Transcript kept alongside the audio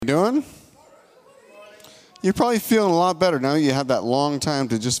doing? You're probably feeling a lot better now. You had that long time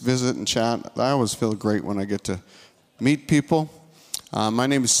to just visit and chat. I always feel great when I get to meet people. My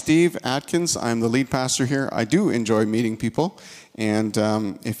name is Steve Atkins. I'm the lead pastor here. I do enjoy meeting people. And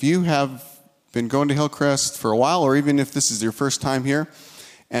if you have been going to Hillcrest for a while, or even if this is your first time here,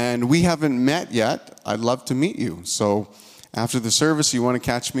 and we haven't met yet, I'd love to meet you. So after the service, you want to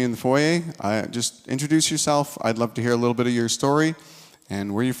catch me in the foyer, just introduce yourself. I'd love to hear a little bit of your story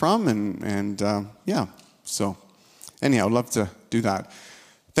and where you're from. So anyhow, I'd love to do that.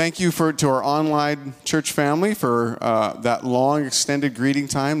 Thank you to our online church family for that long extended greeting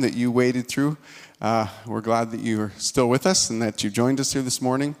time that you waited through. We're glad that you are still with us and that you joined us here this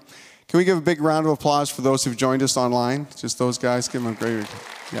morning. Can we give a big round of applause for those who've joined us online? Just those guys, give them a great,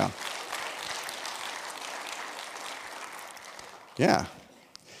 yeah. Yeah.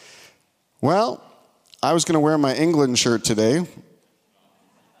 Well, I was going to wear my England shirt today,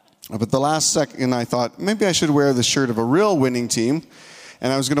 but the last second I thought maybe I should wear the shirt of a real winning team,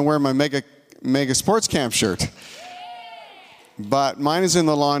 and I was going to wear my mega sports camp shirt. But mine is in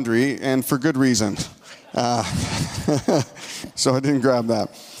the laundry, and for good reason. So I didn't grab that.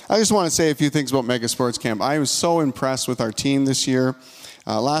 I just want to say a few things about Mega Sports Camp. I was so impressed with our team this year.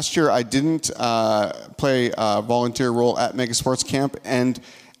 Last year, I didn't play a volunteer role at Mega Sports Camp, and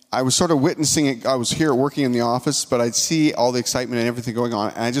I was sort of witnessing it. I was here working in the office, but I'd see all the excitement and everything going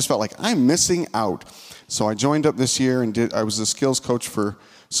on, and I just felt like I'm missing out. So I joined up this year, and I was a skills coach for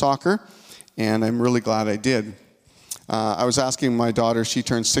soccer, and I'm really glad I did. I was asking my daughter, she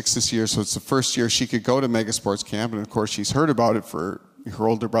turned 6 this year, so it's the first year she could go to Mega Sports Camp, and of course she's heard about it for her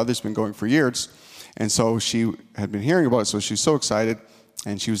older brother's been going for years, and so she had been hearing about it, so she was so excited,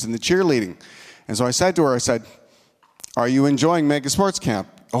 and she was in the cheerleading. And so I said to her, are you enjoying Mega Sports Camp?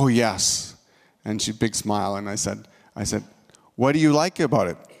 Oh, yes. And she big smile, and I said, what do you like about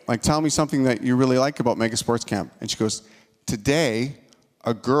it? Like, tell me something that you really like about Mega Sports Camp. And she goes, today,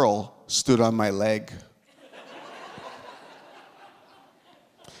 a girl stood on my leg.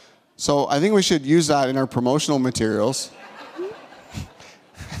 So I think we should use that in our promotional materials.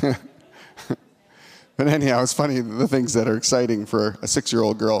 But anyhow, it's funny, the things that are exciting for a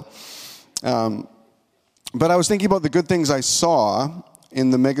 6-year-old girl. But I was thinking about the good things I saw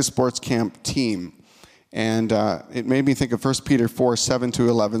in the Mega Sports Camp team. And it made me think of 1 Peter 4,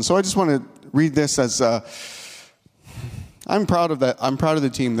 7-11. So I just want to read this as, I'm proud of that. I'm proud of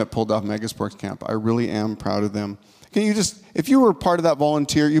the team that pulled off Mega Sports Camp. I really am proud of them. Can you just, if you were part of that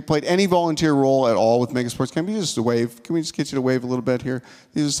volunteer, you played any volunteer role at all with Mega Sports Camp, you just wave. Can we just get you to wave a little bit here?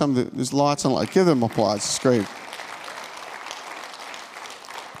 These are some of the, there's lots and lots. Give them applause. It's great.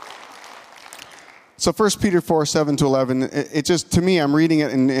 So 1 Peter 4, 7-11, it just, to me, I'm reading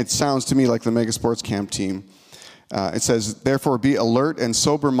it, and it sounds to me like the Mega Sports Camp team. It says, therefore be alert and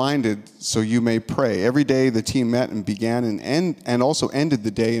sober-minded so you may pray. Every day the team met and began and also ended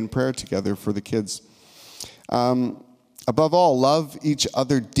the day in prayer together for the kids. Above all, love each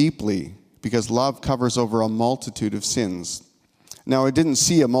other deeply, because love covers over a multitude of sins. Now, I didn't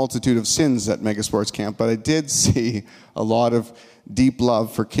see a multitude of sins at Mega Sports Camp, but I did see a lot of deep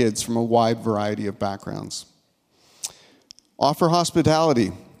love for kids from a wide variety of backgrounds. Offer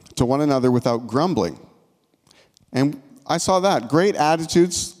hospitality to one another without grumbling. And I saw that. Great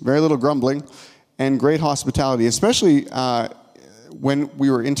attitudes, very little grumbling, and great hospitality, especially when we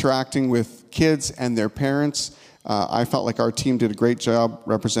were interacting with kids and their parents. I felt like our team did a great job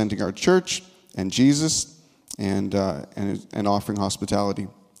representing our church and Jesus and offering hospitality.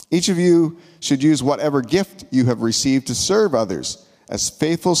 Each of you should use whatever gift you have received to serve others as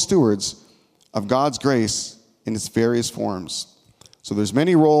faithful stewards of God's grace in its various forms. So there's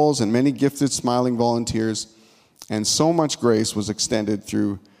many roles and many gifted, smiling volunteers, and so much grace was extended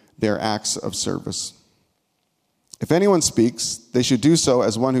through their acts of service. If anyone speaks, they should do so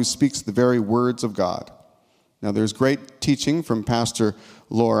as one who speaks the very words of God. Now, there's great teaching from Pastor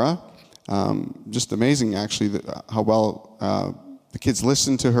Laura. Just amazing, actually, how well the kids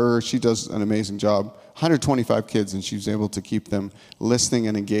listen to her. She does an amazing job. 125 kids, and she's able to keep them listening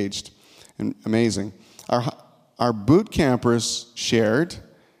and engaged. And amazing. Our boot campers shared,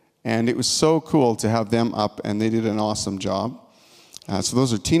 and it was so cool to have them up, and they did an awesome job. So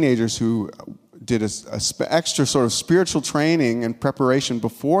those are teenagers who did a extra sort of spiritual training and preparation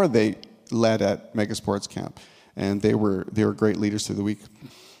before they led at Mega Sports Camp, and they were great leaders through the week.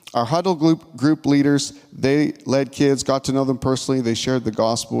 Our huddle group leaders, they led kids, got to know them personally, they shared the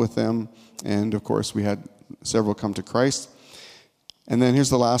gospel with them, and of course we had several come to Christ. And then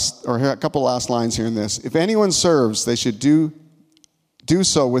here's a couple last lines here in this. If anyone serves, they should do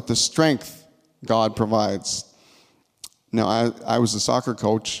so with the strength God provides, Now, I was a soccer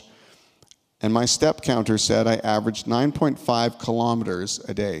coach, and my step counter said I averaged 9.5 kilometers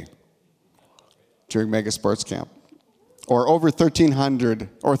a day during Mega Sports Camp, or over 1,300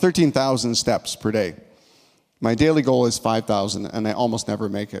 or 13,000 steps per day. My daily goal is 5,000, and I almost never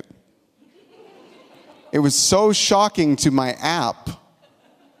make it. It was so shocking to my app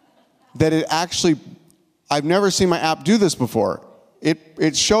that it actually, I've never seen my app do this before.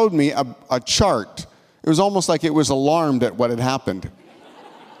 It showed me a chart. It was almost like it was alarmed at what had happened.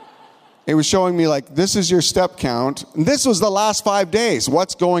 It was showing me like, this is your step count. And this was the last 5 days.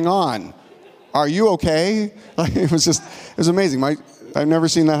 What's going on? Are you okay? Like, it was amazing. I've never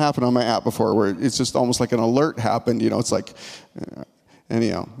seen that happen on my app before, where it's just almost like an alert happened. It's like,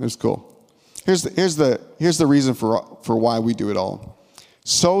 anyhow, it was cool. Here's the reason for why we do it all.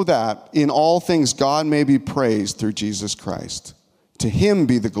 So that in all things God may be praised through Jesus Christ. To him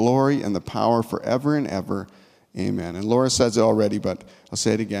be the glory and the power forever and ever. Amen. And Laura says it already, but I'll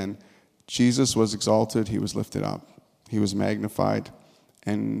say it again. Jesus was exalted. He was lifted up. He was magnified.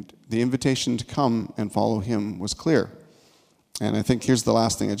 And the invitation to come and follow him was clear. And I think here's the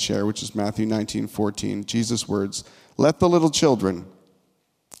last thing I'd share, which is Matthew 19:14. Jesus' words, "Let the little children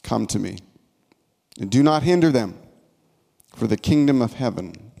come to me, and do not hinder them, for the kingdom of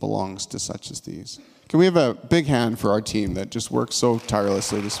heaven belongs to such as these." Can we have a big hand for our team that just worked so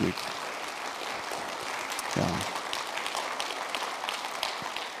tirelessly this week? Yeah.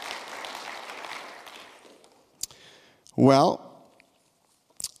 Well,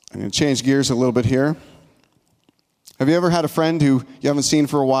 I'm going to change gears a little bit here. Have you ever had a friend who you haven't seen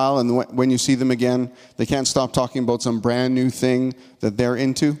for a while, and when you see them again, they can't stop talking about some brand new thing that they're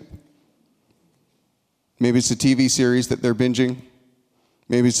into? Maybe it's a TV series that they're binging.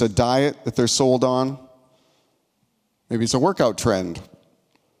 Maybe it's a diet that they're sold on. Maybe it's a workout trend.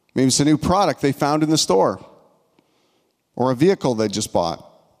 Maybe it's a new product they found in the store. Or a vehicle they just bought.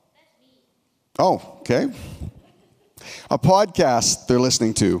 Oh, okay. A podcast they're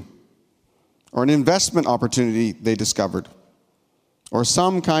listening to. Or an investment opportunity they discovered. Or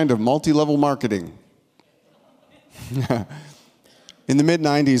some kind of multi-level marketing. In the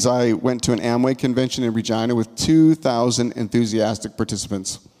mid-90s, I went to an Amway convention in Regina with 2,000 enthusiastic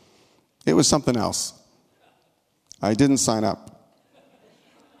participants. It was something else. I didn't sign up.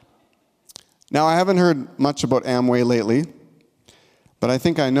 Now, I haven't heard much about Amway lately, but I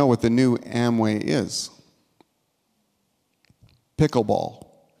think I know what the new Amway is. Pickleball.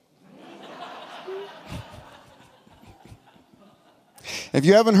 If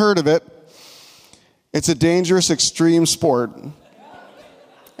you haven't heard of it, it's a dangerous, extreme sport,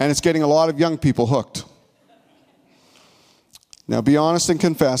 and it's getting a lot of young people hooked. Now, be honest and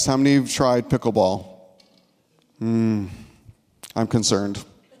confess, how many of you have tried pickleball? I'm concerned.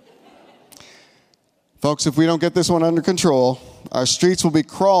 Folks, if we don't get this one under control, our streets will be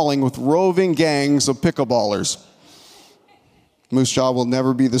crawling with roving gangs of pickleballers. Moose Jaw will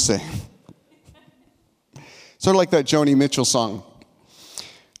never be the same. Sort of like that Joni Mitchell song.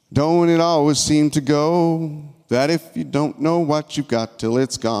 Don't it always seem to go that if you don't know what you've got till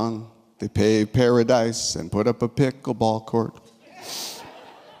it's gone, they pave paradise and put up a pickleball court.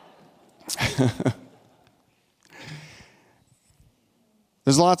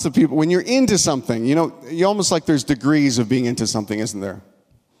 There's lots of people, when you're into something, you almost like there's degrees of being into something, isn't there?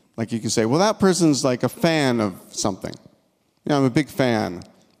 Like you can say, well, that person's like a fan of something. I'm a big fan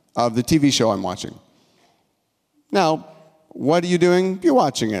of the TV show I'm watching. Now, what are you doing? You're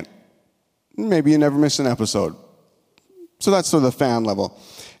watching it. Maybe you never miss an episode. So that's sort of the fan level.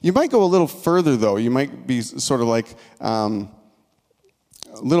 You might go a little further, though. You might be sort of like a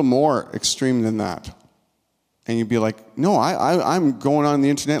little more extreme than that. And you'd be like, no, I'm going on the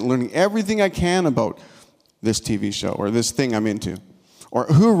internet and learning everything I can about this TV show or this thing I'm into. Or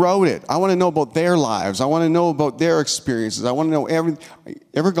who wrote it? I want to know about their lives. I want to know about their experiences. I want to know everything.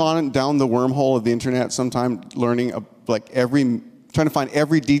 Ever gone down the wormhole of the internet sometime learning, trying to find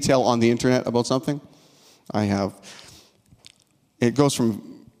every detail on the internet about something? I have. It goes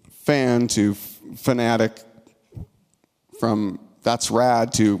from fan to fanatic, from that's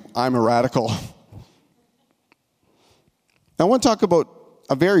rad to I'm a radical. Now, I want to talk about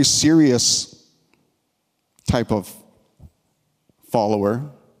a very serious type of follower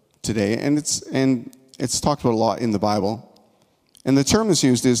today, and it's talked about a lot in the Bible. And the term that's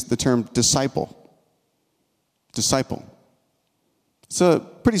used is the term disciple. Disciple. It's a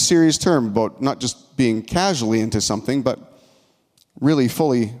pretty serious term about not just being casually into something, but really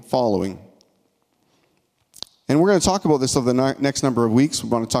fully following. And we're going to talk about this over the next number of weeks. We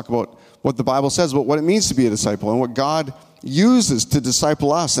want to talk about what the Bible says about what it means to be a disciple and what God uses to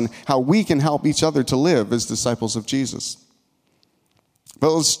disciple us and how we can help each other to live as disciples of Jesus. But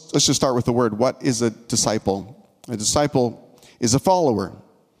let's just start with the word. What is a disciple? A disciple is a follower.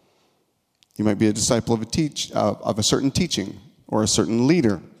 You might be a disciple of a certain teaching or a certain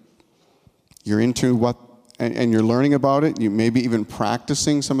leader. You're into what, and you're learning about it. You may be even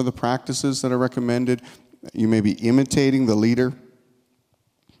practicing some of the practices that are recommended. You may be imitating the leader.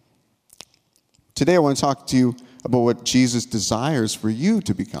 Today I want to talk to you about what Jesus desires for you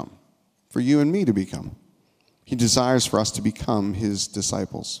to become, for you and me to become. He desires for us to become his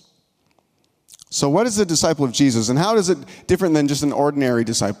disciples. So what is a disciple of Jesus, and how is it different than just an ordinary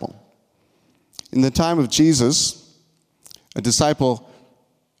disciple? In the time of Jesus, a disciple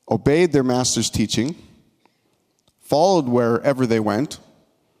obeyed their master's teaching, followed wherever they went,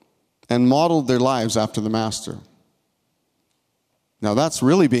 and modeled their lives after the master. Now that's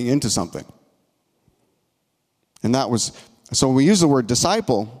really being into something. And so when we use the word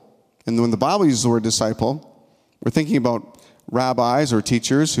disciple, and when the Bible uses the word disciple, we're thinking about rabbis or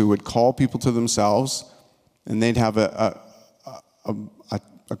teachers who would call people to themselves, and they'd have a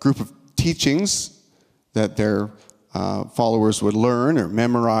group of teachings that their followers would learn or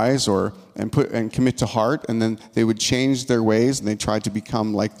memorize and commit to heart, and then they would change their ways and they tried to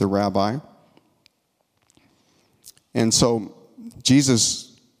become like the rabbi. And so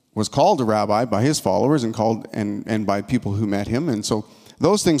Jesus was called a rabbi by his followers and by people who met him, and so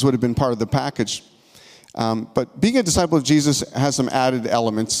those things would have been part of the package. But being a disciple of Jesus has some added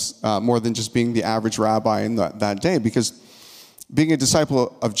elements more than just being the average rabbi in that day, because being a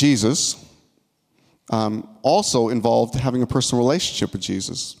disciple of Jesus also involved having a personal relationship with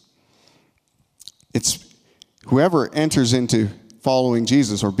Jesus. It's whoever enters into following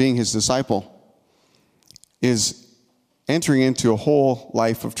Jesus or being his disciple is entering into a whole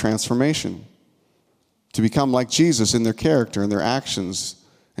life of transformation, to become like Jesus in their character and their actions,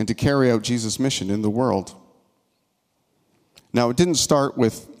 and to carry out Jesus' mission in the world. Now, it didn't start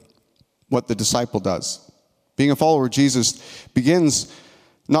with what the disciple does. Being a follower of Jesus begins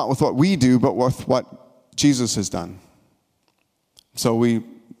not with what we do, but with what Jesus has done. So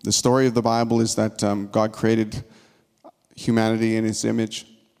the story of the Bible is that God created humanity in his image,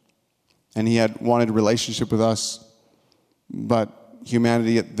 and he had wanted a relationship with us. But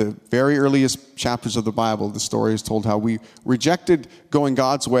humanity, at the very earliest chapters of the Bible, the story is told how we rejected going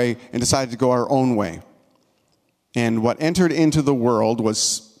God's way and decided to go our own way. And what entered into the world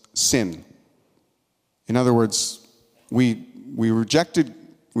was sin. In other words, we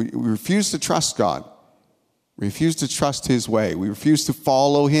refused to trust God. We refused to trust his way. We refused to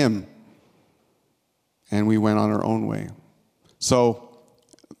follow him. And we went on our own way. So,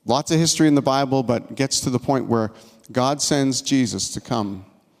 lots of history in the Bible, but it gets to the point where God sends Jesus to come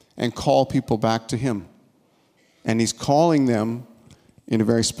and call people back to him. And he's calling them in a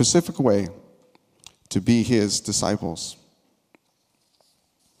very specific way to be his disciples.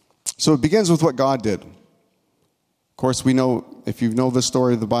 So it begins with what God did. Of course, we know, if you know the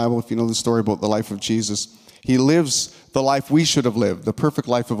story of the Bible, if you know the story about the life of Jesus, he lives the life we should have lived, the perfect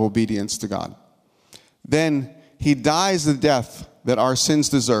life of obedience to God. Then he dies the death that our sins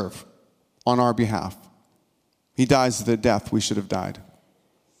deserve on our behalf. He dies the death we should have died.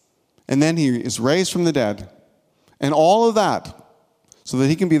 And then he is raised from the dead. And all of that so that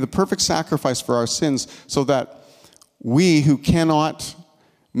he can be the perfect sacrifice for our sins, so that we who cannot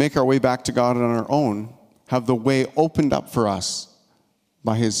make our way back to God on our own have the way opened up for us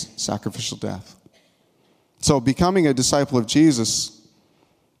by his sacrificial death. So becoming a disciple of Jesus,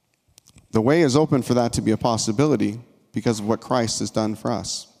 the way is open for that to be a possibility because of what Christ has done for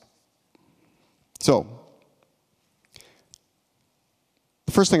us. So,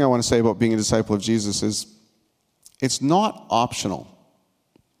 the first thing I want to say about being a disciple of Jesus is it's not optional.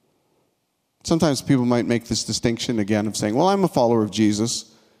 Sometimes people might make this distinction again of saying, well, I'm a follower of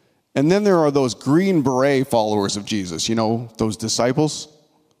Jesus. And then there are those green beret followers of Jesus, those disciples.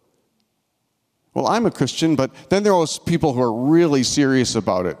 Well, I'm a Christian, but then there are those people who are really serious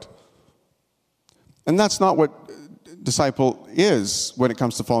about it. And that's not what disciple is when it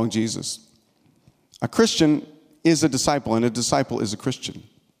comes to following Jesus. A Christian is a disciple, and a disciple is a Christian.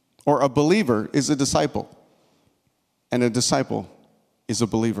 Or a believer is a disciple, and a disciple is a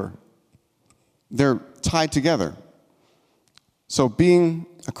believer. They're tied together. So being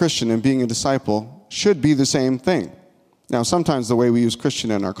a Christian and being a disciple should be the same thing. Now, sometimes the way we use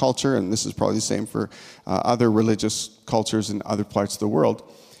Christian in our culture, and this is probably the same for other religious cultures in other parts of the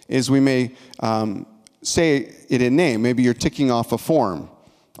world, is we may say it in name. Maybe you're ticking off a form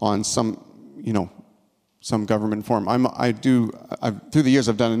on some government form. Through the years,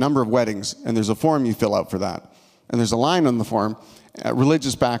 I've done a number of weddings, and there's a form you fill out for that. And there's a line on the form,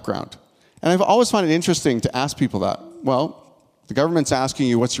 religious background. And I've always found it interesting to ask people that. Well, The government's asking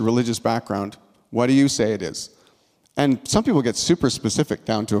you, what's your religious background? What do you say it is? And some people get super specific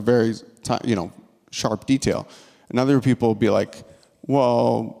down to a very, sharp detail. And other people will be like,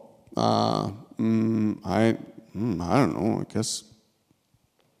 well, I don't know, I guess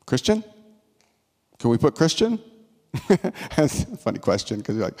Christian? Can we put Christian? That's a funny question,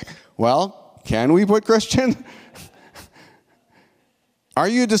 because you're like, well, can we put Christian? Are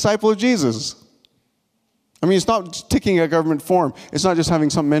you a disciple of Jesus? I mean, it's not just ticking a government form. It's not just having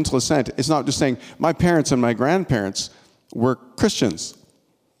some mental assent. It's not just saying, my parents and my grandparents were Christians.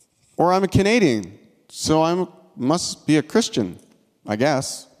 Or I'm a Canadian, so I must be a Christian, I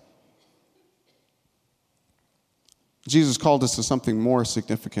guess. Jesus called us to something more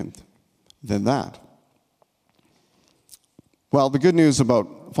significant than that. Well, the good news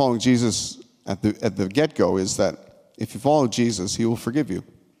about following Jesus at the get-go is that if you follow Jesus, he will forgive you.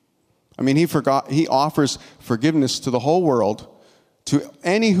 I mean, he offers forgiveness to the whole world, to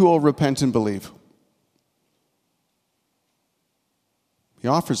any who will repent and believe. He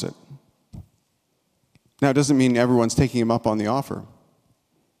offers it. Now, it doesn't mean everyone's taking him up on the offer.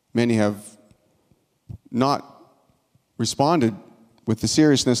 Many have not responded with the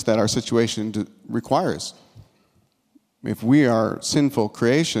seriousness that our situation requires. If we are sinful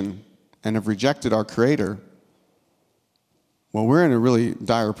creation and have rejected our Creator, well, we're in a really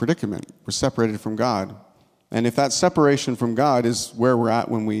dire predicament. We're separated from God. And if that separation from God is where we're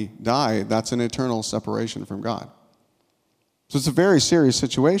at when we die, that's an eternal separation from God. So it's a very serious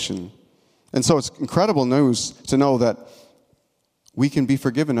situation. And so it's incredible news to know that we can be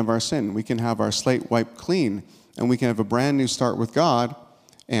forgiven of our sin. We can have our slate wiped clean, and we can have a brand new start with God,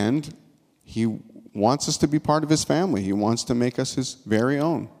 and he wants us to be part of his family. He wants to make us his very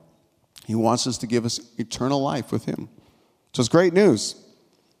own. He wants us to give us eternal life with him. So it's great news.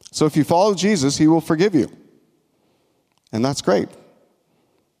 So if you follow Jesus, he will forgive you. And that's great.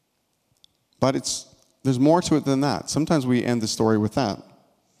 But there's more to it than that. Sometimes we end the story with that.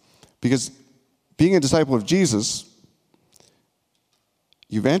 Because being a disciple of Jesus,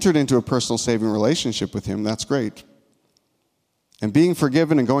 you've entered into a personal saving relationship with him. That's great. And being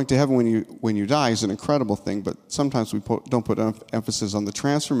forgiven and going to heaven when you die is an incredible thing, but sometimes we don't put enough emphasis on the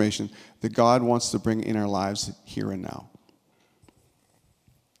transformation that God wants to bring in our lives here and now.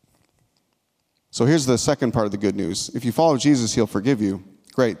 So here's the second part of the good news. If you follow Jesus, he'll forgive you.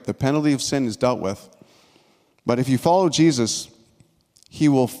 Great. The penalty of sin is dealt with. But if you follow Jesus, he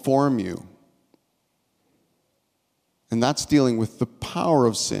will form you. And that's dealing with the power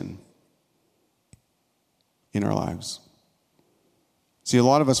of sin in our lives. See, a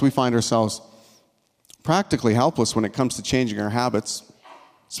lot of us, we find ourselves practically helpless when it comes to changing our habits,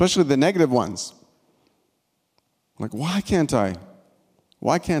 especially the negative ones. Like, why can't I?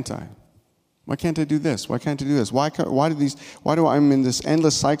 Why can't I? Why can't I do this? Why can't I do this? Why do I'm in this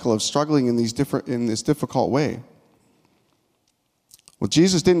endless cycle of struggling in this difficult way? Well,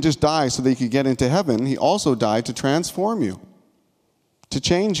 Jesus didn't just die so that he could get into heaven. He also died to transform you, to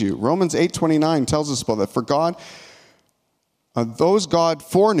change you. Romans 8:29 tells us about that. For God, those God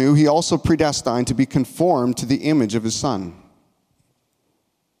foreknew, he also predestined to be conformed to the image of his Son.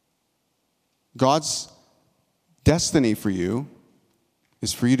 God's destiny for you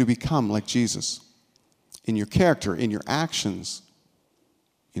is for you to become like Jesus in your character, in your actions,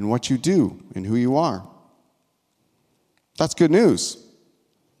 in what you do, in who you are. That's good news.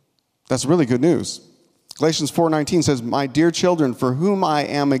 That's really good news. Galatians 4:19 says, my dear children, for whom I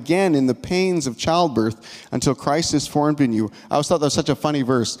am again in the pains of childbirth until Christ is formed in you. I always thought that was such a funny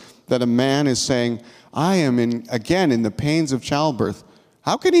verse that a man is saying, I am again in the pains of childbirth.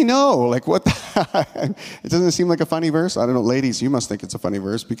 How can he know? Like, what the It doesn't seem like a funny verse. I don't know, ladies, you must think it's a funny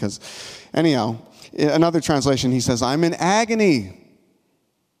verse because, anyhow, in another translation, he says, I'm in agony.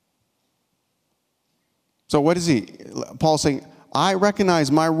 So what is he? Paul's saying, I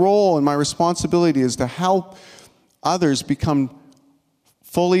recognize my role and my responsibility is to help others become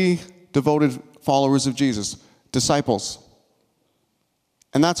fully devoted followers of Jesus, disciples.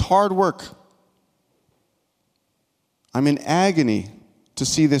 And that's hard work. I'm in agony to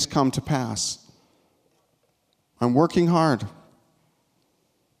see this come to pass. I'm working hard.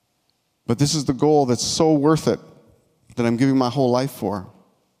 But this is the goal that's so worth it that I'm giving my whole life for.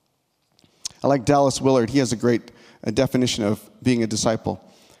 I like Dallas Willard. He has a great definition of being a disciple.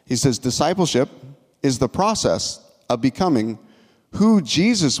 He says, discipleship is the process of becoming who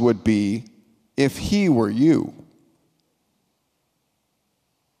Jesus would be if he were you.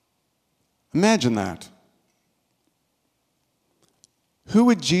 Imagine that. Who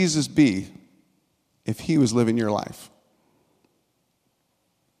would Jesus be if he was living your life?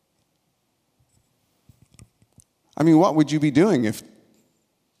 I mean, what would you be doing if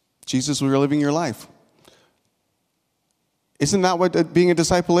Jesus were living your life? Isn't that what being a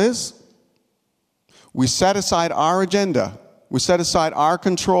disciple is? We set aside our agenda. We set aside our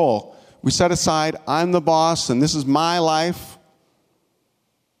control. We set aside, I'm the boss and this is my life.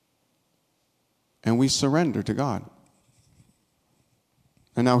 And we surrender to God.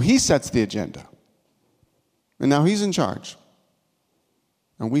 And now He sets the agenda. And now He's in charge.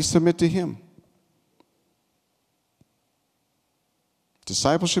 And we submit to Him.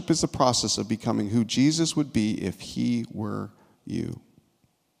 Discipleship is the process of becoming who Jesus would be if He were you.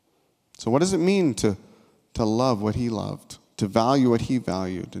 So what does it mean to love what He loved, to value what He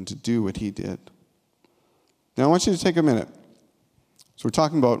valued, and to do what He did? Now I want you to take a minute. So we're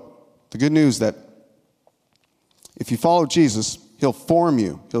talking about the good news that if you follow Jesus, He'll form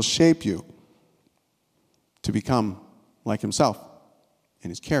you, He'll shape you to become like Himself in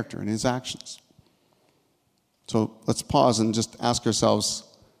His character and His actions. So let's pause and just ask ourselves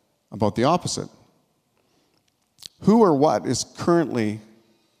about the opposite. Who or what is currently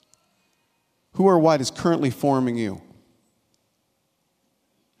forming you?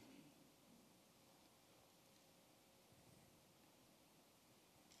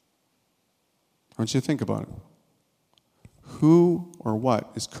 I want you to think about it. Who or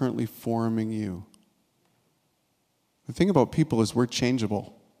what is currently forming you? The thing about people is we're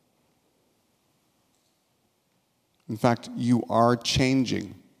changeable. In fact, you are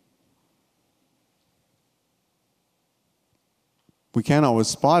changing. We can't always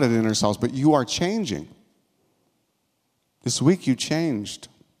spot it in ourselves, but you are changing. This week you changed.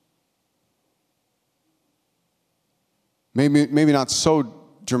 Maybe not so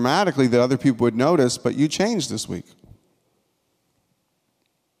dramatically that other people would notice, but you changed this week.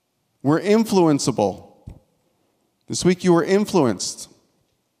 We're influenceable. This week you were influenced.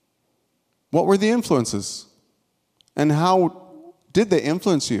 What were the influences? And how did they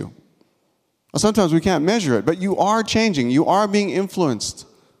influence you? Well, sometimes we can't measure it, but you are changing. You are being influenced.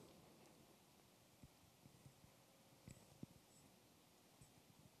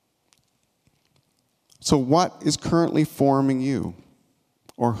 So what is currently forming you?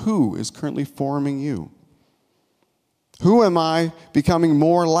 Or who is currently forming you? Who am I becoming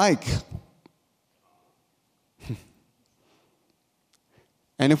more like?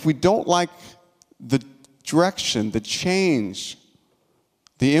 And if we don't like the direction, the change,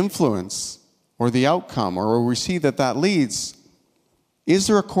 the influence, or the outcome, or where we see that leads, is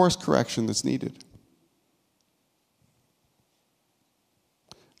there a course correction that's needed?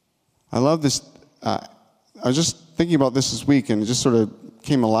 I love this. I was just thinking about this week, and it just sort of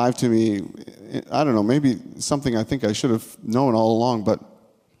came alive to me. I don't know, maybe something I think I should have known all along, but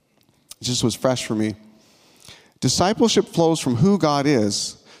it just was fresh for me. Discipleship flows from who God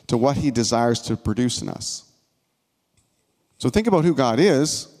is to what He desires to produce in us. So think about who God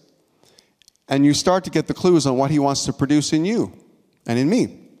is, and you start to get the clues on what He wants to produce in you and in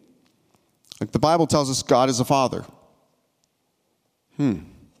me. Like the Bible tells us God is a father. And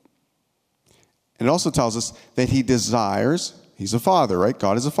it also tells us that He desires, He's a father, right?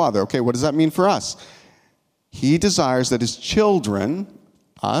 God is a father. Okay, what does that mean for us? He desires that His children,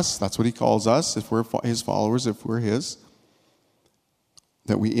 us, that's what He calls us, if we're His followers, if we're His,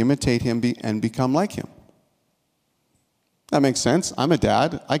 that we imitate Him and become like Him. That makes sense. I'm a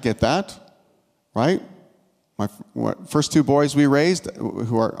dad. I get that, right? My first two boys we raised,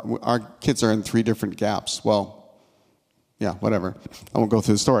 our kids are in 3 different gaps. Well, yeah, whatever. I won't go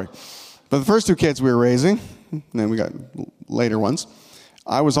through the story. But the first 2 kids we were raising, and then we got later ones,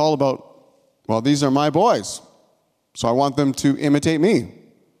 I was all about, well, these are my boys, so I want them to imitate me.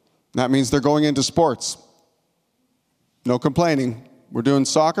 That means they're going into sports. No complaining. We're doing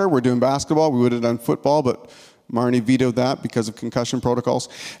soccer, we're doing basketball, we would have done football, but Marnie vetoed that because of concussion protocols.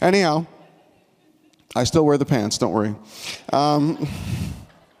 Anyhow, I still wear the pants, don't worry.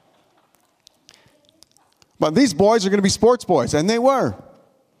 But these boys are going to be sports boys, and they were.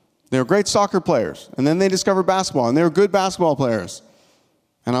 They were great soccer players, and then they discovered basketball, and they were good basketball players.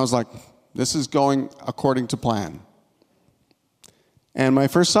 And I was like, this is going according to plan. And my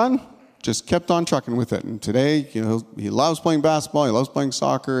first son just kept on trucking with it. And today, he loves playing basketball, he loves playing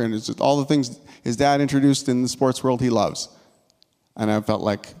soccer, and it's just all the things his dad introduced in the sports world he loves. And I felt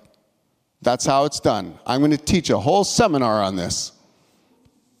like, that's how it's done. I'm going to teach a whole seminar on this.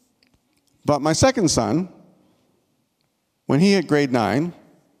 But my second son, when he hit grade 9,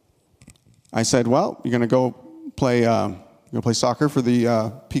 I said, well, you're going to go play soccer for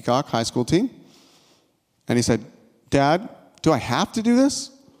the Peacock high school team. And he said, Dad, do I have to do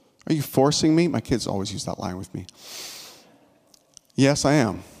this? Are you forcing me? My kids always use that line with me. Yes, I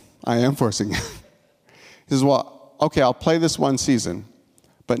am. I am forcing you. He says, well, okay, I'll play this one season,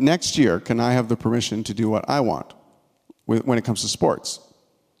 but next year, can I have the permission to do what I want when it comes to sports?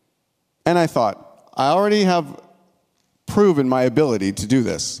 And I thought, I already have proven my ability to do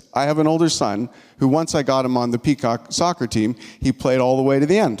this. I have an older son who, once I got him on the Peacock soccer team, he played all the way to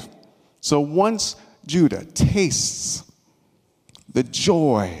the end. So once Judah tastes the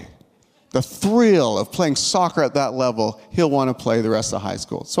joy, the thrill of playing soccer at that level, he'll want to play the rest of high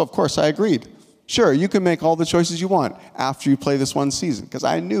school. So of course I agreed. Sure, you can make all the choices you want after you play this one season, because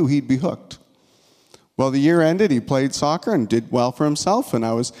I knew he'd be hooked. Well, the year ended, he played soccer and did well for himself,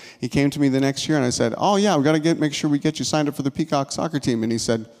 and he came to me the next year and I said, oh yeah, we've got to make sure we get you signed up for the Peacock soccer team. And he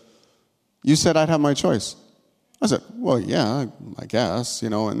said, you said I'd have my choice. I said, well, yeah, I guess,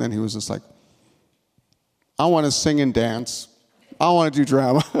 and then he was just like, I want to sing and dance. I want to do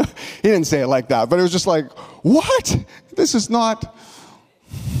drama. He didn't say it like that, but it was just like, what? This is not...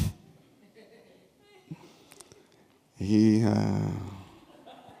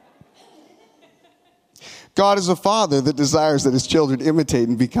 God is a father that desires that his children imitate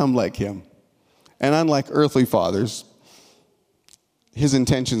and become like him. And unlike earthly fathers, his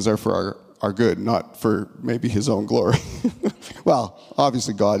intentions are for our good, not for maybe his own glory. Well,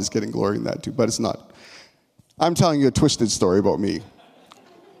 obviously God is getting glory in that too, but it's not. I'm telling you a twisted story about me.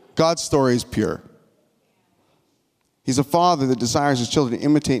 God's story is pure. He's a father that desires his children to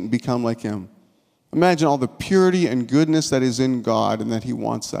imitate and become like him. Imagine all the purity and goodness that is in God and that he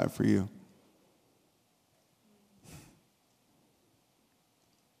wants that for you.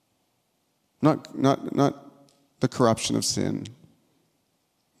 Not the corruption of sin.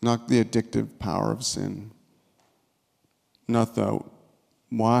 Not the addictive power of sin. Not the,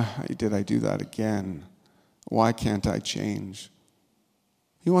 why did I do that again? Why can't I change?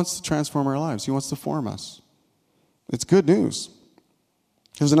 He wants to transform our lives. He wants to form us. It's good news.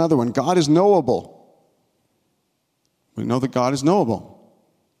 Here's another one. God is knowable. We know that God is knowable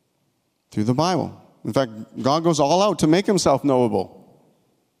through the Bible. In fact, God goes all out to make himself knowable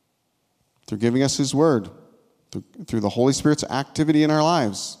through giving us his word, through the Holy Spirit's activity in our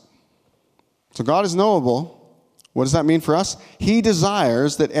lives. So God is knowable. What does that mean for us? He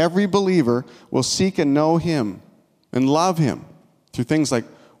desires that every believer will seek and know him and love him through things like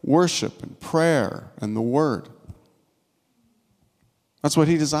worship and prayer and the word. That's what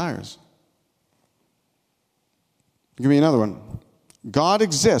he desires. Give me another one. God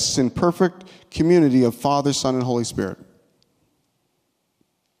exists in perfect community of Father, Son, and Holy Spirit.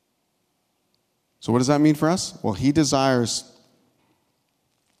 So what does that mean for us? Well, he desires,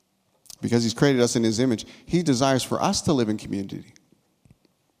 because he's created us in his image, he desires for us to live in community.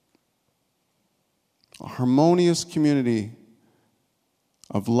 A harmonious community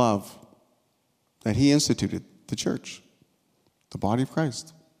of love that he instituted, the church, the body of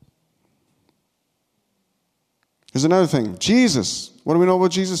Christ. Here's another thing. Jesus. What do we know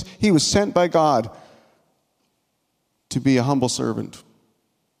about Jesus? He was sent by God to be a humble servant.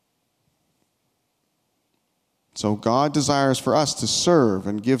 So God desires for us to serve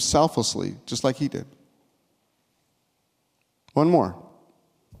and give selflessly, just like he did. One more.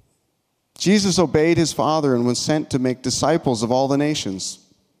 Jesus obeyed his Father and was sent to make disciples of all the nations.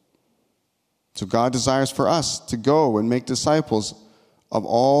 So God desires for us to go and make disciples of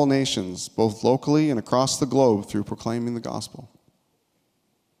all nations, both locally and across the globe, through proclaiming the gospel.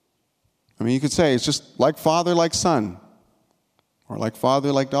 I mean, you could say it's just like father, like son, or like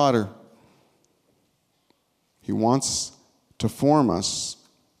father, like daughter. He wants to form us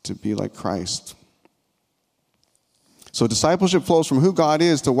to be like Christ. So discipleship flows from who God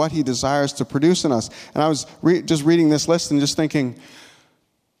is to what he desires to produce in us. And I was just reading this list and just thinking,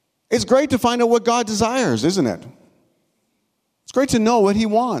 it's great to find out what God desires, isn't it? It's great to know what he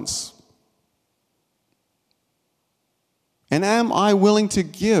wants. And am I willing to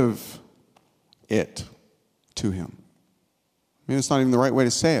give it to him? Maybe it's not even the right way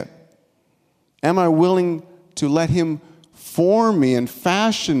to say it. Am I willing to let him form me and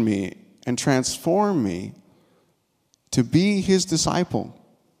fashion me and transform me to be his disciple?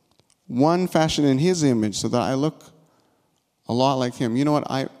 One fashioned in his image so that I look a lot like him. You know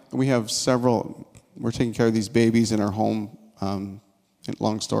what? We have several, we're taking care of these babies in our home.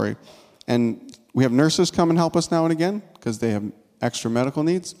 Long story. And we have nurses come and help us now and again because they have extra medical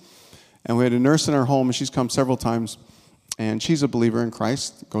needs. And we had a nurse in our home, and she's come several times. And she's a believer in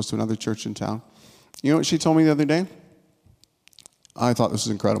Christ, goes to another church in town. You know what she told me the other day? I thought this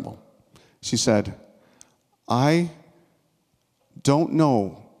was incredible. She said, I don't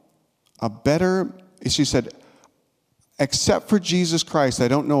know a better, she said, except for Jesus Christ, I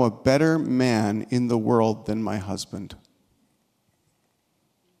don't know a better man in the world than my husband.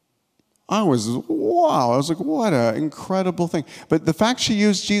 I was like, what an incredible thing. But the fact she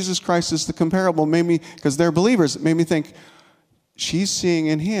used Jesus Christ as the comparable made me, because they're believers, it made me think, she's seeing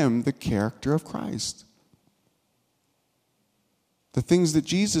in him the character of Christ. The things that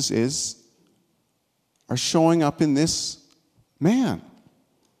Jesus is are showing up in this man.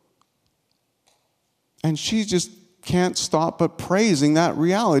 And she just can't stop but praising that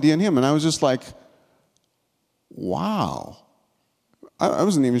reality in him. And I was just like, wow. I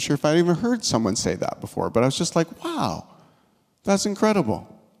wasn't even sure if I'd even heard someone say that before, but I was just like, wow, that's incredible.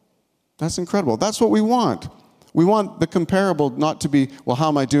 That's incredible. That's what we want. We want the comparable not to be, well, how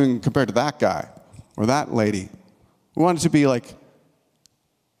am I doing compared to that guy or that lady? We want it to be like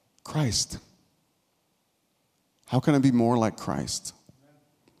Christ. How can I be more like Christ?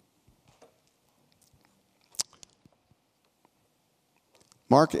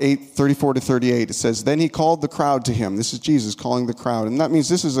 Mark 8:34-38, it says, then he called the crowd to him. This is Jesus calling the crowd. And that means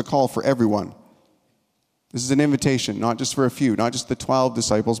this is a call for everyone. This is an invitation, not just for a few, not just the 12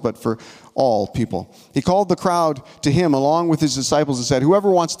 disciples, but for all people. He called the crowd to him along with his disciples and said, whoever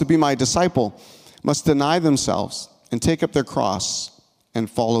wants to be my disciple must deny themselves and take up their cross and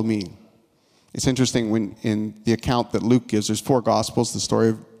follow me. It's interesting when in the account that Luke gives, there's 4 Gospels, the story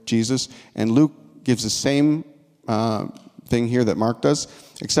of Jesus, and Luke gives the same thing here that Mark does,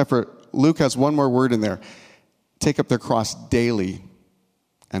 except for Luke has one more word in there. Take up their cross daily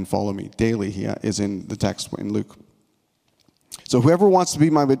and follow me. Daily is in the text in Luke. So whoever wants to be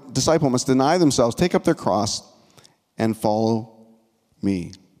my disciple must deny themselves, take up their cross, and follow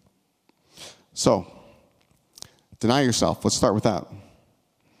me. So, deny yourself. Let's start with that.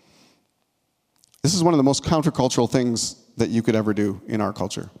 This is one of the most countercultural things that you could ever do in our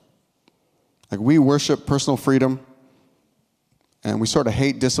culture. Like, we worship personal freedom, and we sort of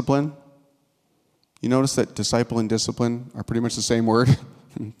hate discipline. You notice that disciple and discipline are pretty much the same word.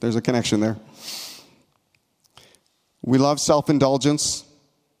 There's a connection there. We love self-indulgence,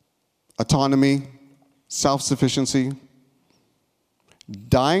 autonomy, self-sufficiency.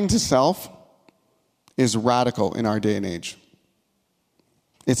 Dying to self is radical in our day and age.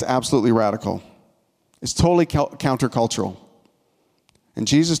 It's absolutely radical. It's totally countercultural. And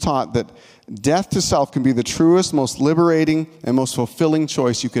Jesus taught that death to self can be the truest, most liberating, and most fulfilling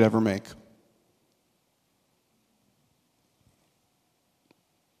choice you could ever make.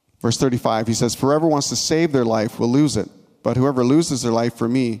 Verse 35, he says, "Whoever wants to save their life will lose it, but whoever loses their life for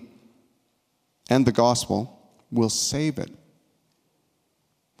me and the gospel will save it."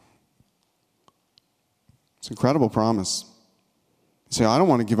 It's an incredible promise. You say, "I don't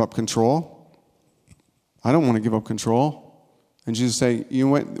want to give up control. I don't want to give up control." And Jesus say, you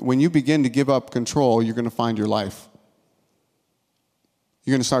know what? When you begin to give up control, you're going to find your life.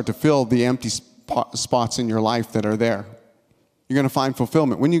 You're going to start to fill the empty spots in your life that are there. You're going to find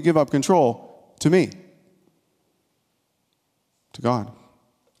fulfillment when you give up control to me, to God.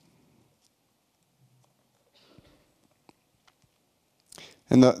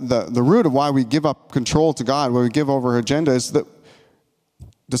 And the root of why we give up control to God, why we give over our agenda, is that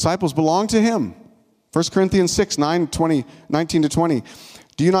disciples belong to Him. 1 Corinthians 6, 19 to 20.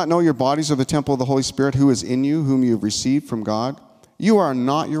 "Do you not know your bodies are the temple of the Holy Spirit who is in you, whom you have received from God? You are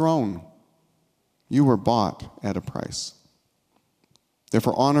not your own. You were bought at a price.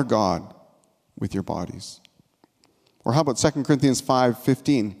 Therefore, honor God with your bodies." Or how about 2 Corinthians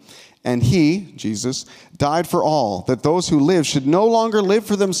 5:15? "And He," Jesus, "died for all, that those who live should no longer live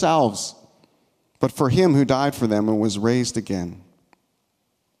for themselves, but for Him who died for them and was raised again."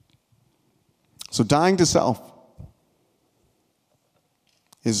 So dying to self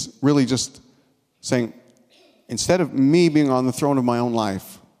is really just saying, instead of me being on the throne of my own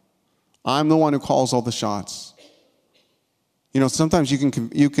life, I'm the one who calls all the shots. You know, sometimes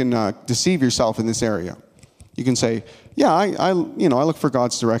you can deceive yourself in this area. You can say, "Yeah, I look for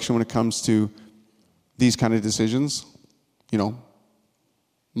God's direction when it comes to these kind of decisions,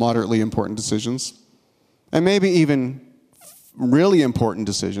 moderately important decisions, and maybe even really important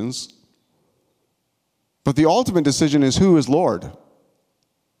decisions. But the ultimate decision is who is Lord."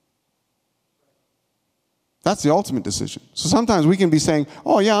 That's the ultimate decision. So sometimes we can be saying,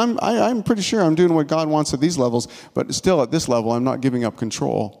 "Oh yeah, I'm pretty sure I'm doing what God wants at these levels, but still at this level I'm not giving up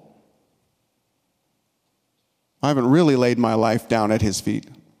control. I haven't really laid my life down at His feet.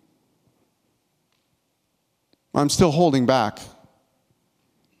 I'm still holding back."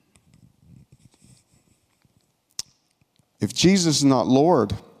 If Jesus is not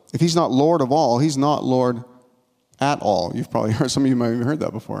Lord, if He's not Lord of all, He's not Lord at all. You've probably heard, some of you might have even heard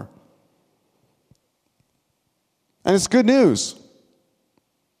that before. And it's good news.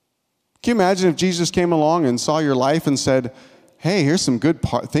 Can you imagine if Jesus came along and saw your life and said, hey, here's some good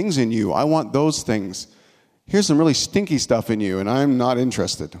things in you. I want those things. Here's some really stinky stuff in you, and I'm not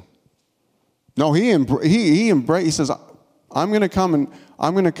interested. No, he says, I'm going to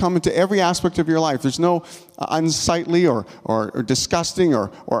come into every aspect of your life. There's no unsightly or disgusting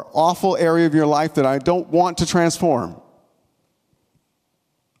or awful area of your life that I don't want to transform.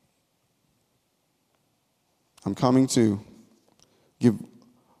 I'm coming to give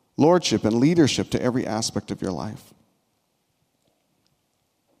lordship and leadership to every aspect of your life.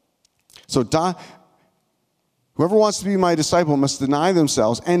 So whoever wants to be my disciple must deny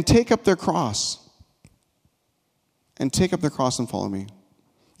themselves and take up their cross. And take up their cross and follow me.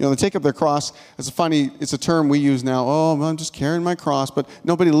 You know, the take up their cross, it's a term we use now. Oh, I'm just carrying my cross. But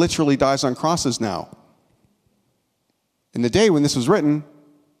nobody literally dies on crosses now. In the day when this was written,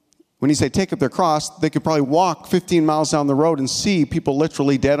 when you say take up their cross, they could probably walk 15 miles down the road and see people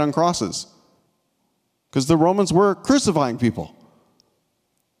literally dead on crosses. Because the Romans were crucifying people.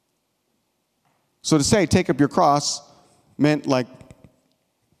 So to say take up your cross meant like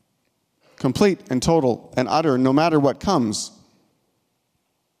complete and total and utter, no matter what comes,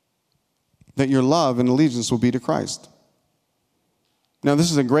 that your love and allegiance will be to Christ. Now, this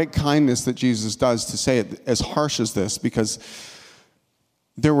is a great kindness that Jesus does to say it as harsh as this, because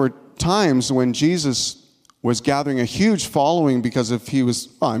there were times when Jesus was gathering a huge following because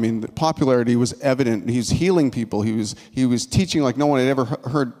the popularity was evident. He was healing people. He was teaching like no one had ever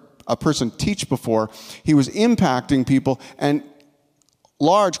heard a person teach before. He was impacting people, and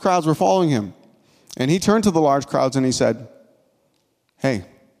large crowds were following him. And he turned to the large crowds and he said, hey,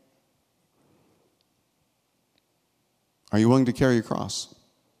 are you willing to carry your cross?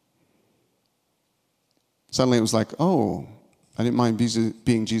 Suddenly it was like, oh, I didn't mind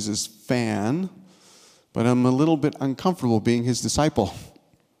being Jesus' fan, but I'm a little bit uncomfortable being his disciple.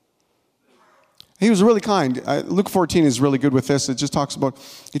 He was really kind. Luke 14 is really good with this. He talks about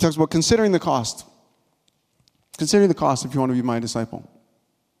considering the cost. Consider the cost if you want to be my disciple.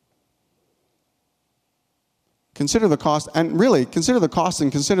 Consider the cost, and really, consider the cost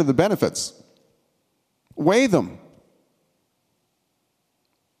and consider the benefits. Weigh them.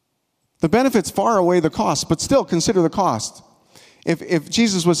 The benefits far outweigh the cost, but still consider the cost. If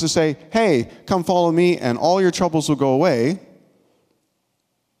Jesus was to say, hey, come follow me and all your troubles will go away,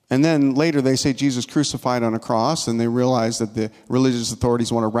 and then later they say Jesus crucified on a cross, and they realize that the religious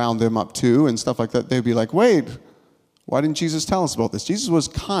authorities want to round them up too and stuff like that, they'd be like, wait, why didn't Jesus tell us about this? Jesus was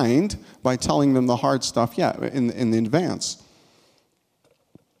kind by telling them the hard stuff, in advance.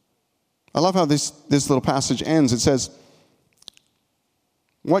 I love how this little passage ends. It says,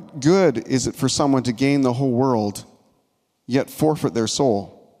 what good is it for someone to gain the whole world, yet forfeit their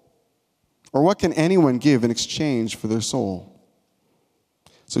soul? Or what can anyone give in exchange for their soul?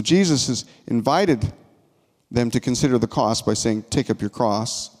 So Jesus has invited them to consider the cost by saying, take up your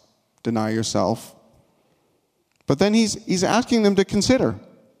cross, deny yourself. But then he's asking them to consider.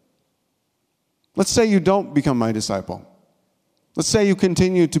 Let's say you don't become my disciple. Let's say you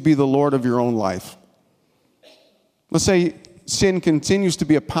continue to be the Lord of your own life. Let's say sin continues to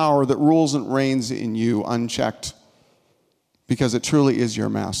be a power that rules and reigns in you unchecked because it truly is your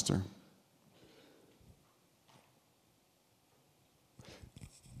master.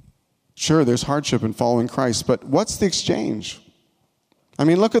 Sure, there's hardship in following Christ, but what's the exchange? I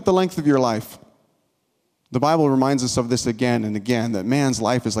mean, look at the length of your life. The Bible reminds us of this again and again, that man's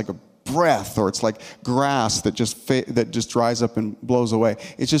life is like a breath, or it's like grass that just dries up and blows away.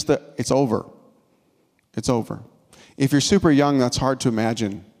 It's just that it's over. It's over. If you're super young, that's hard to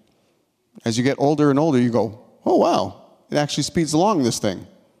imagine. As you get older and older, you go, oh, wow, it actually speeds along, this thing.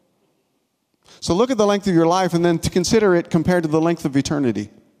 So look at the length of your life and then to consider it compared to the length of eternity.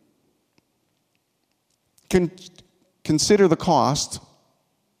 Consider the cost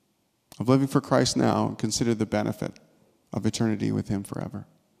of living for Christ now, and consider the benefit of eternity with him forever.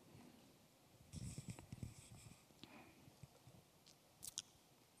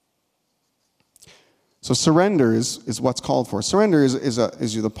 So surrender is what's called for. Surrender is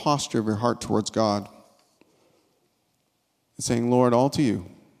the posture of your heart towards God. It's saying, Lord, all to you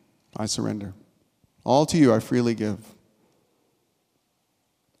I surrender. All to you I freely give.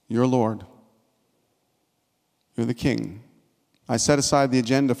 You're Lord. You're the King. I set aside the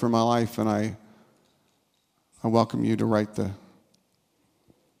agenda for my life, and I welcome you to write the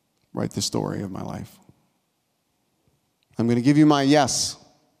story of my life. I'm going to give you my yes,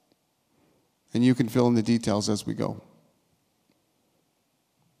 and you can fill in the details as we go.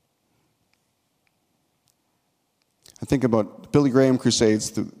 I think about Billy Graham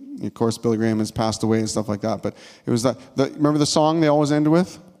crusades. Of course, Billy Graham has passed away and stuff like that, but it was remember the song they always end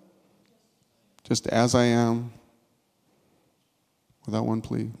with? Just as I am. without one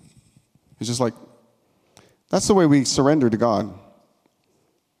plea. It's just like, that's the way we surrender to God.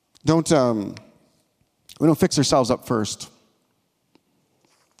 We don't fix ourselves up first.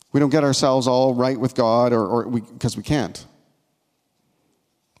 We don't get ourselves all right with God because we can't.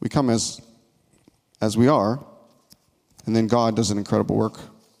 We come as we are, and then God does an incredible work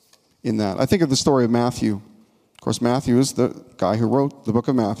in that. I think of the story of Matthew. Of course, Matthew is the guy who wrote the book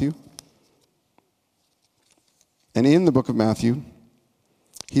of Matthew. And in the book of Matthew,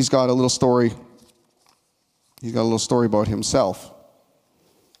 he's got a little story. He's got a little story about himself,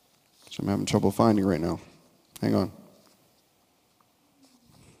 which I'm having trouble finding right now. Hang on.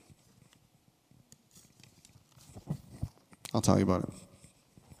 I'll tell you about it.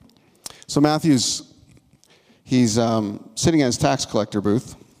 So Matthew's, he's sitting at his tax collector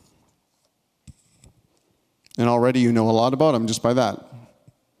booth. And already you know a lot about him just by that.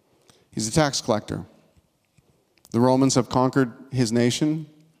 He's a tax collector. The Romans have conquered his nation.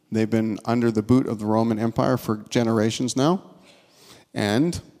 They've been under the boot of the Roman Empire for generations now.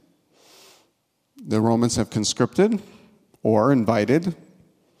 And the Romans have conscripted or invited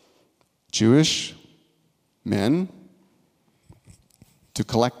Jewish men to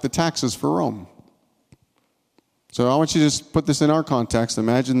collect the taxes for Rome. So I want you to just put this in our context.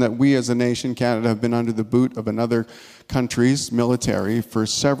 Imagine that we as a nation, Canada, have been under the boot of another country's military for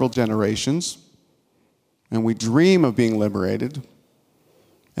several generations. And we dream of being liberated.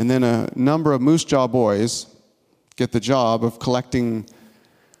 And then a number of Moose Jaw boys get the job of collecting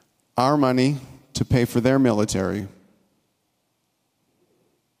our money to pay for their military.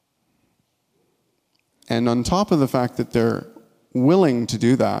 And on top of the fact that they're willing to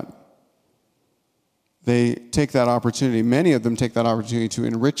do that, they take that opportunity, many of them take that opportunity to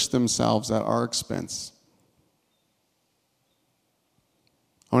enrich themselves at our expense.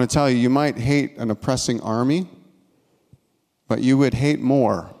 I want to tell you, you might hate an oppressing army, but you would hate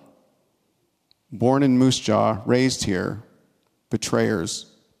more born in Moose Jaw, raised here,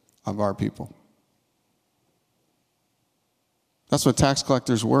 betrayers of our people. That's what tax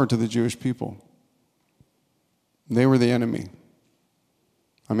collectors were to the Jewish people. They were the enemy.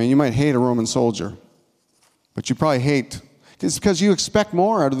 I mean, you might hate a Roman soldier, but you probably hate, it's because you expect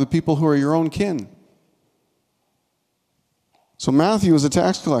more out of the people who are your own kin. So Matthew was a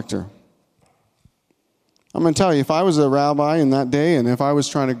tax collector. I'm going to tell you, if I was a rabbi in that day, and if I was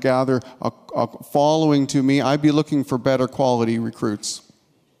trying to gather a following to me, I'd be looking for better quality recruits.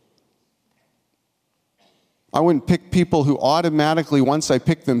 I wouldn't pick people who automatically, once I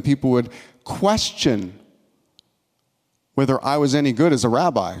picked them, people would question whether I was any good as a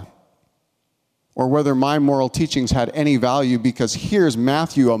rabbi or whether my moral teachings had any value, because here's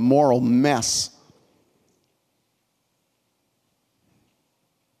Matthew, a moral mess.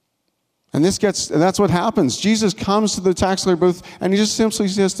 And that's what happens. Jesus comes to the tax collector booth and he just simply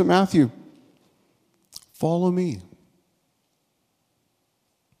says to Matthew, "Follow me."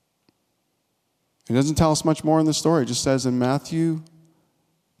 He doesn't tell us much more in the story. It just says, and Matthew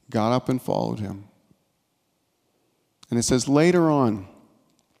got up and followed him. And it says later on,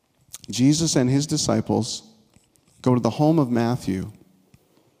 Jesus and his disciples go to the home of Matthew.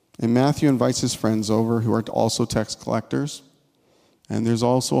 And Matthew invites his friends over who are also tax collectors. And there's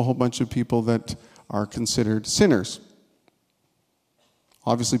also a whole bunch of people that are considered sinners.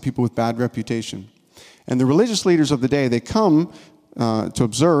 Obviously, people with bad reputation. And the religious leaders of the day, they come to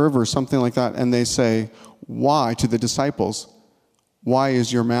observe or something like that, and they say, why, to the disciples, why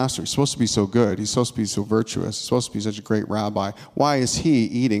is your master supposed to be so good? He's supposed to be so virtuous. He's supposed to be such a great rabbi. Why is he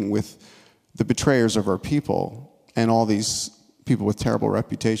eating with the betrayers of our people and all these people with terrible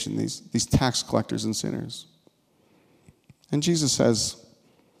reputation, these tax collectors and sinners? And Jesus says,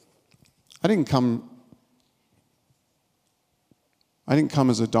 I didn't come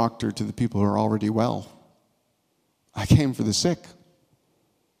as a doctor to the people who are already well. I came for the sick.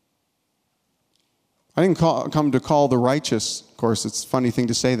 I didn't come to call the righteous. Of course, it's a funny thing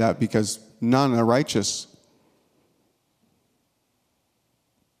to say that because none are righteous.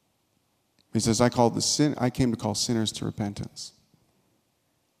 He says, I came to call sinners to repentance.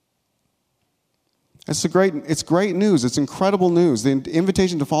 It's great news. It's incredible news. The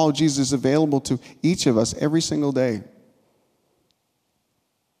invitation to follow Jesus is available to each of us every single day. It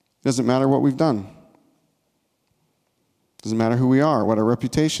doesn't matter what we've done. It doesn't matter who we are, what our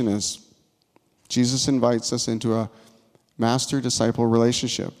reputation is. Jesus invites us into a master-disciple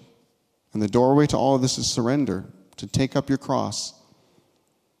relationship. And the doorway to all of this is surrender, to take up your cross,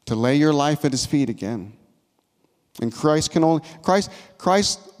 to lay your life at his feet again. And Christ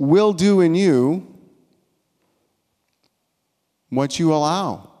will do in you what you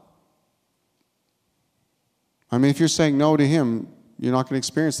allow. I mean, if you're saying no to him, you're not going to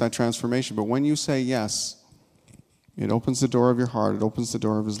experience that transformation. But when you say yes, it opens the door of your heart. It opens the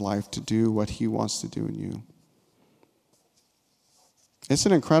door of his life to do what he wants to do in you. It's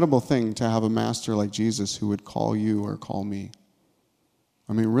an incredible thing to have a master like Jesus who would call you or call me.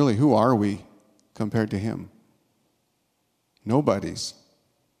 I mean, really, who are we compared to him? Nobody's.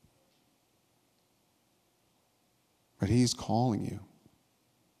 But he's calling you.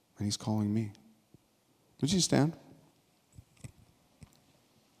 And he's calling me. Would you stand?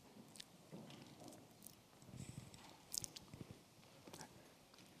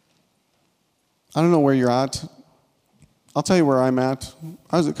 I don't know where you're at. I'll tell you where I'm at.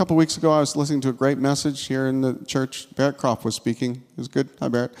 A couple weeks ago, I was listening to a great message here in the church. Barrett Croft was speaking. It was good. Hi,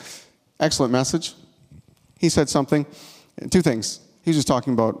 Barrett. Excellent message. He said something. Two things. He was just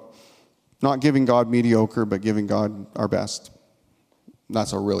talking about not giving God mediocre, but giving God our best.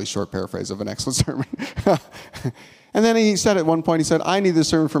 That's a really short paraphrase of an excellent sermon. And then he said at one point, he said, I need this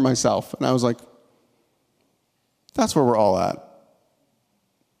sermon for myself. And I was like, that's where we're all at.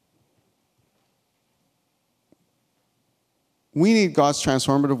 We need God's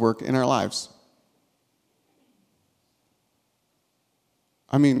transformative work in our lives.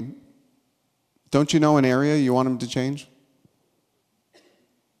 I mean, don't you know an area you want him to change?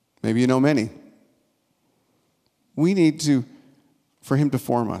 Maybe you know many. We need for him to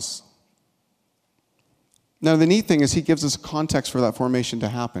form us. Now, the neat thing is he gives us context for that formation to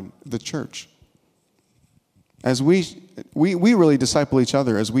happen, the church. As we really disciple each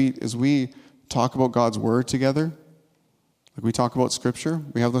other, as we talk about God's word together, like we talk about Scripture,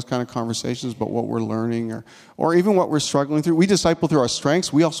 we have those kind of conversations about what we're learning or even what we're struggling through. We disciple through our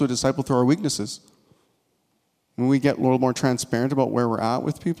strengths. We also disciple through our weaknesses. When we get a little more transparent about where we're at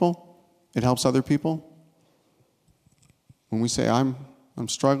with people, it helps other people. When we say, I'm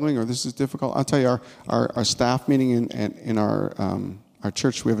struggling or this is difficult, I'll tell you, our staff meeting in our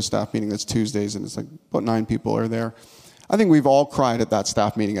church, we have a staff meeting that's Tuesdays, and it's like about 9 people are there. I think we've all cried at that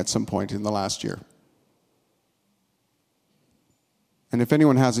staff meeting at some point in the last year. And if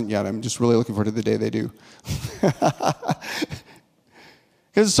anyone hasn't yet, I'm just really looking forward to the day they do.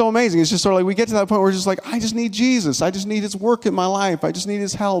 Because it's so amazing. It's just sort of like we get to that point where we're just like, I just need Jesus. I just need his work in my life. I just need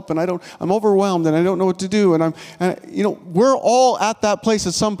his help. And I'm overwhelmed and I don't know what to do. And we're all at that place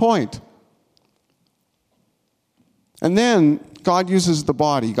at some point. And then God uses the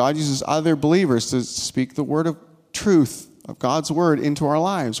body. God uses other believers to speak the word of truth, of God's word into our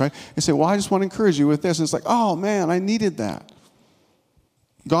lives, right? They say, well, I just want to encourage you with this. And it's like, oh man, I needed that.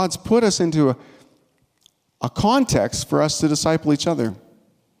 God's put us into a context for us to disciple each other.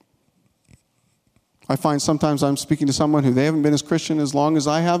 I find sometimes I'm speaking to someone who they haven't been as Christian as long as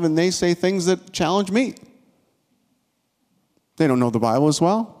I have, and they say things that challenge me. They don't know the Bible as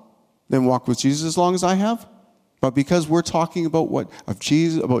well. They haven't walked with Jesus as long as I have. But because we're talking about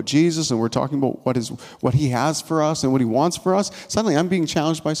Jesus, and we're talking about what he has for us and what he wants for us, suddenly I'm being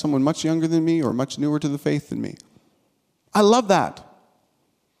challenged by someone much younger than me or much newer to the faith than me. I love that.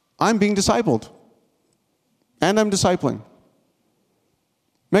 I'm being discipled. And I'm discipling.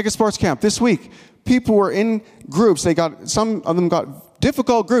 Mega Sports Camp this week. People were in groups. Some of them got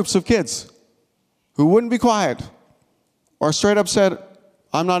difficult groups of kids who wouldn't be quiet or straight up said,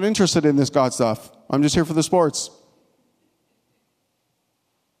 I'm not interested in this God stuff. I'm just here for the sports.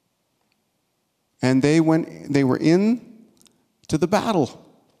 And they were in to the battle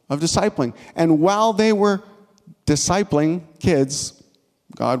of discipling. And while they were discipling kids,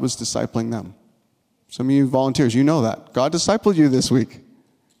 God was discipling them. Some of you volunteers, you know that. God discipled you this week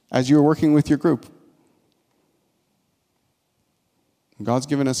as you were working with your group. God's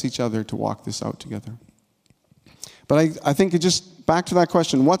given us each other to walk this out together. But I think just back to that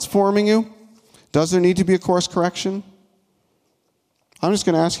question, what's forming you? Does there need to be a course correction? I'm just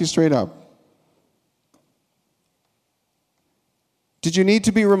going to ask you straight up. Did you need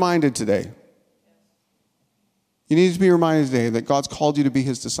to be reminded today? You need to be reminded today that God's called you to be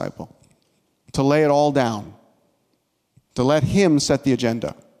his disciple, to lay it all down, to let him set the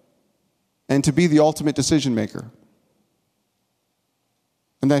agenda, and to be the ultimate decision maker.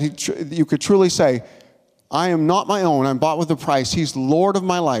 And that you could truly say, I am not my own, I'm bought with a price. He's Lord of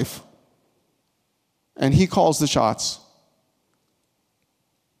my life. And he calls the shots.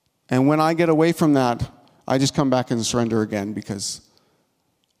 And when I get away from that, I just come back and surrender again because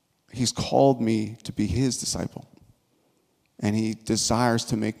he's called me to be his disciple. And he desires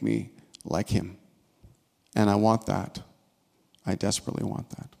to make me like him. And I want that. I desperately want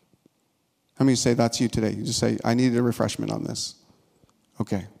that. How many say that's you today? You just say, I needed a refreshment on this.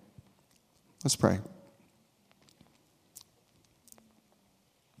 Okay. Let's pray.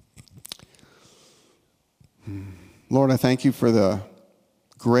 Lord, I thank you for the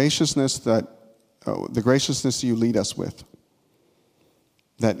graciousness the graciousness you lead us with.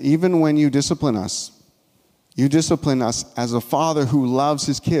 That even when you discipline us as a father who loves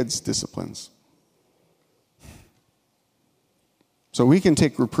his kids disciplines. So we can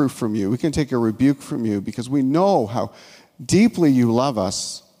take reproof from you. We can take a rebuke from you because we know how deeply you love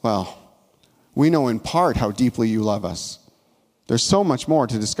us. Well, we know in part how deeply you love us. There's so much more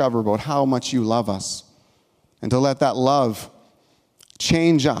to discover about how much you love us. And to let that love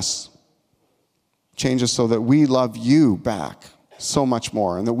change us so that we love you back so much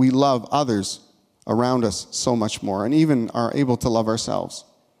more, and that we love others around us so much more, and even are able to love ourselves.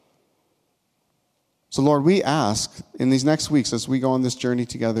 So Lord, we ask in these next weeks as we go on this journey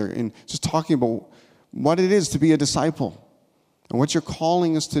together in just talking about what it is to be a disciple and what you're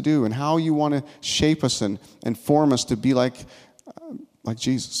calling us to do and how you want to shape us and form us to be like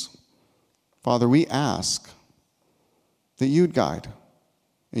Jesus. Father, we ask that you'd guide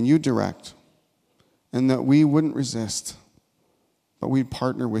and you'd direct and that we wouldn't resist, but we'd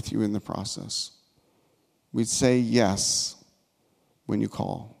partner with you in the process. We'd say yes when you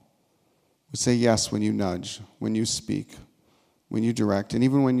call. We'd say yes when you nudge, when you speak, when you direct, and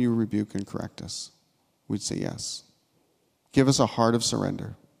even when you rebuke and correct us. We'd say yes. Give us a heart of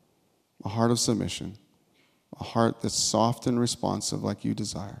surrender, a heart of submission, a heart that's soft and responsive like you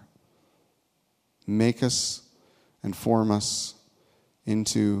desire. Make us and form us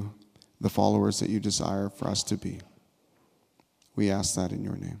into the followers that you desire for us to be. We ask that in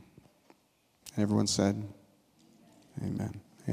your name. And everyone said, amen.